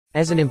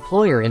As an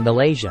employer in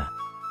Malaysia,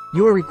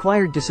 you are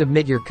required to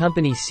submit your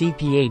company's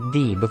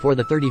CP8D before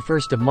the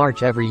 31st of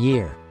March every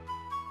year.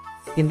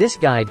 In this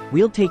guide,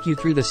 we'll take you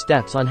through the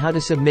steps on how to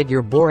submit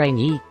your Borang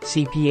E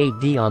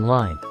CP8D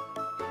online.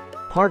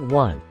 Part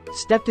 1.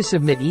 Step to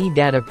submit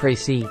e-data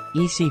Presi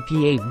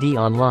eCP8D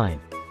online.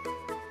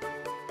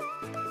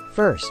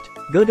 First,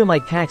 go to My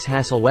Tax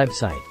Hassle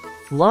website.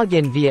 Log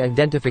in via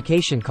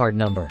identification card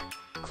number.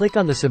 Click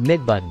on the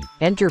Submit button,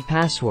 enter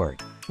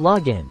password,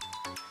 log in.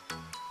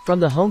 From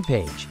the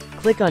homepage,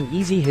 click on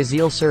Easy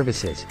Hasil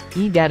Services,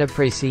 e-data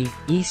Presi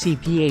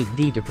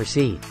eCP8D to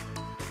proceed.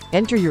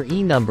 Enter your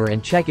e-number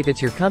and check if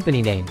it's your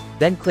company name,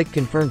 then click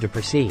Confirm to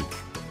proceed.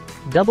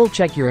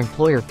 Double-check your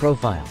employer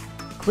profile.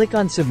 Click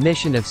on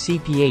Submission of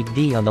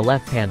CP8D on the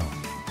left panel.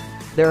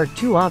 There are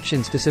two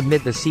options to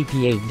submit the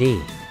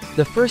CP8D.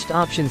 The first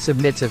option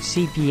submits of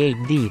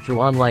CP8D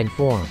through online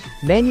form.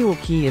 Manual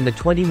key in the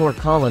 20 more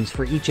columns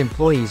for each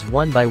employees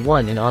one by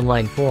one in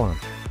online form.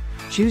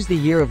 Choose the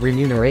year of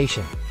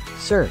remuneration.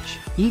 Search.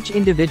 Each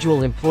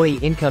individual employee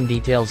income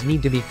details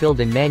need to be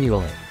filled in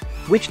manually,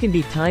 which can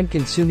be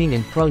time-consuming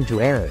and prone to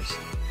errors.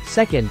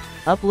 Second,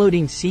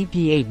 uploading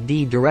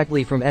CP8D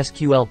directly from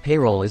SQL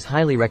Payroll is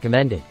highly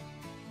recommended.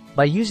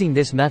 By using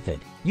this method,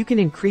 you can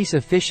increase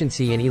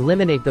efficiency and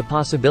eliminate the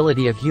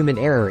possibility of human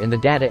error in the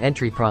data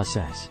entry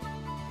process.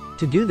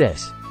 To do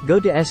this, go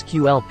to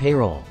SQL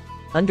Payroll.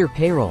 Under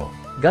Payroll,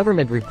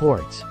 Government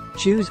Reports,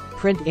 choose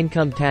Print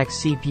Income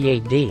Tax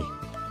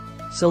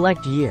CP8D.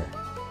 Select Year.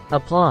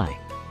 Apply.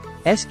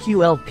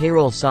 SQL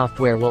Payroll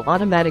software will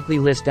automatically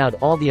list out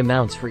all the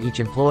amounts for each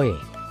employee.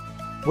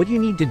 What you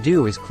need to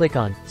do is click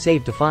on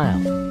Save to File.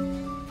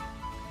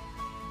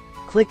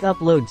 Click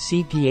Upload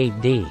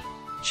CP8D.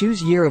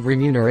 Choose Year of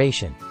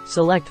Remuneration.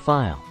 Select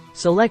File.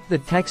 Select the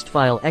text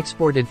file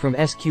exported from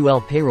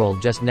SQL Payroll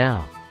just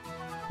now.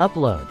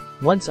 Upload.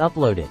 Once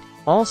uploaded,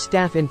 all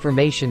staff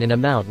information and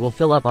amount will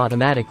fill up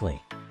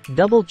automatically.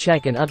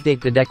 Double-check and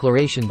update the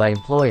declaration by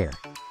employer.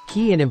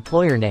 Key in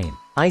employer name,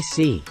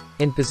 IC,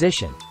 and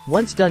position.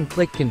 Once done,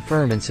 click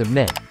Confirm and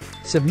Submit.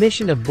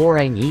 Submission of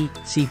Borang E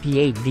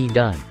CP8D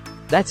done.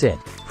 That's it.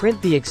 Print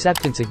the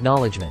acceptance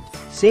acknowledgement.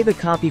 Save a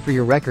copy for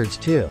your records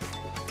too.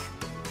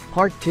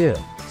 Part 2.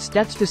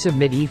 Steps to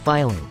submit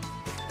e-filing.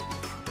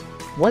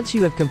 Once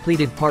you have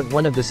completed Part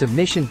 1 of the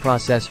submission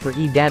process for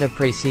e-data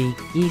Presi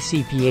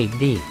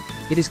eCP8D,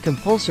 it is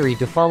compulsory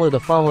to follow the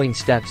following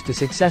steps to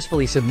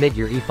successfully submit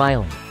your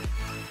e-filing.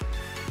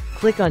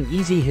 Click on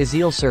Easy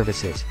Hasil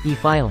Services,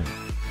 e-filing.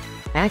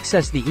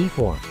 Access the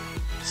e-form.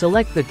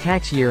 Select the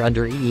tax year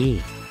under EE.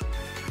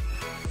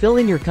 Fill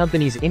in your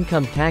company's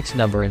income tax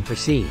number and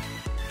proceed.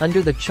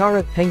 Under the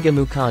Cara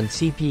Pengamukan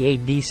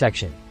CP8D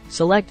section,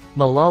 select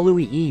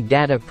Melalui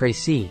e-data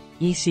Presi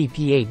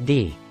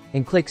eCP8D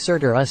and click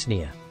Serta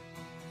Usnia.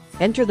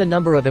 Enter the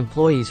number of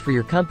employees for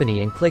your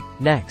company and click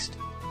Next.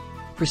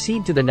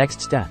 Proceed to the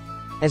next step.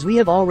 As we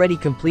have already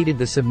completed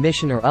the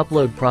submission or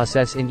upload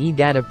process in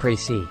e-data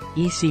Presi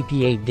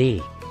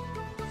eCP8D.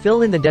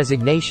 Fill in the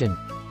designation,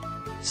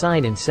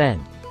 sign and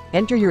send.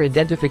 Enter your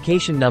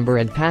identification number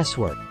and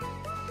password.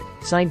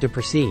 Sign to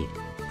proceed.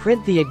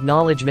 Print the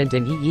acknowledgement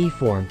and EE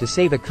form to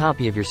save a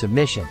copy of your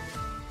submission.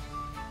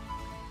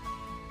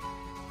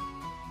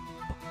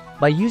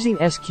 By using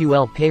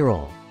SQL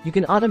Payroll, you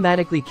can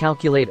automatically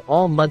calculate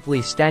all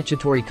monthly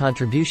statutory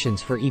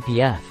contributions for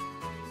EPF,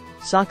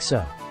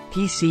 SOCSO,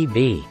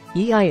 PCB,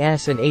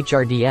 EIS and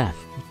HRDF,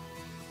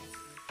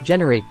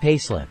 generate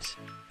payslips,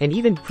 and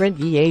even print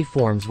EA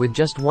forms with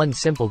just one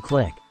simple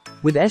click.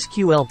 With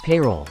SQL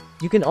Payroll,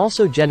 you can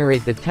also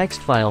generate the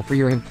text file for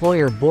your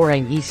employer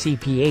Borang E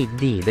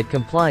CP8D that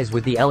complies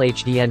with the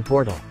LHDN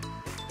portal.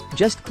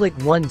 Just click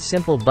one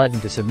simple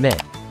button to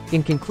submit.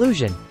 In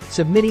conclusion,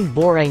 submitting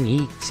Borang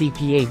E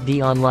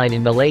CP8D online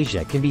in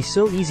Malaysia can be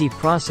so easy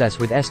process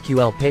with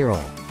SQL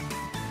Payroll.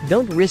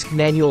 Don't risk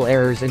manual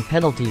errors and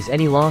penalties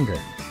any longer.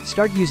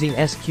 Start using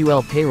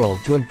SQL Payroll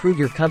to improve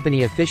your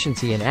company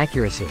efficiency and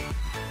accuracy.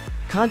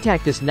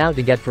 Contact us now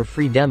to get for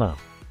free demo.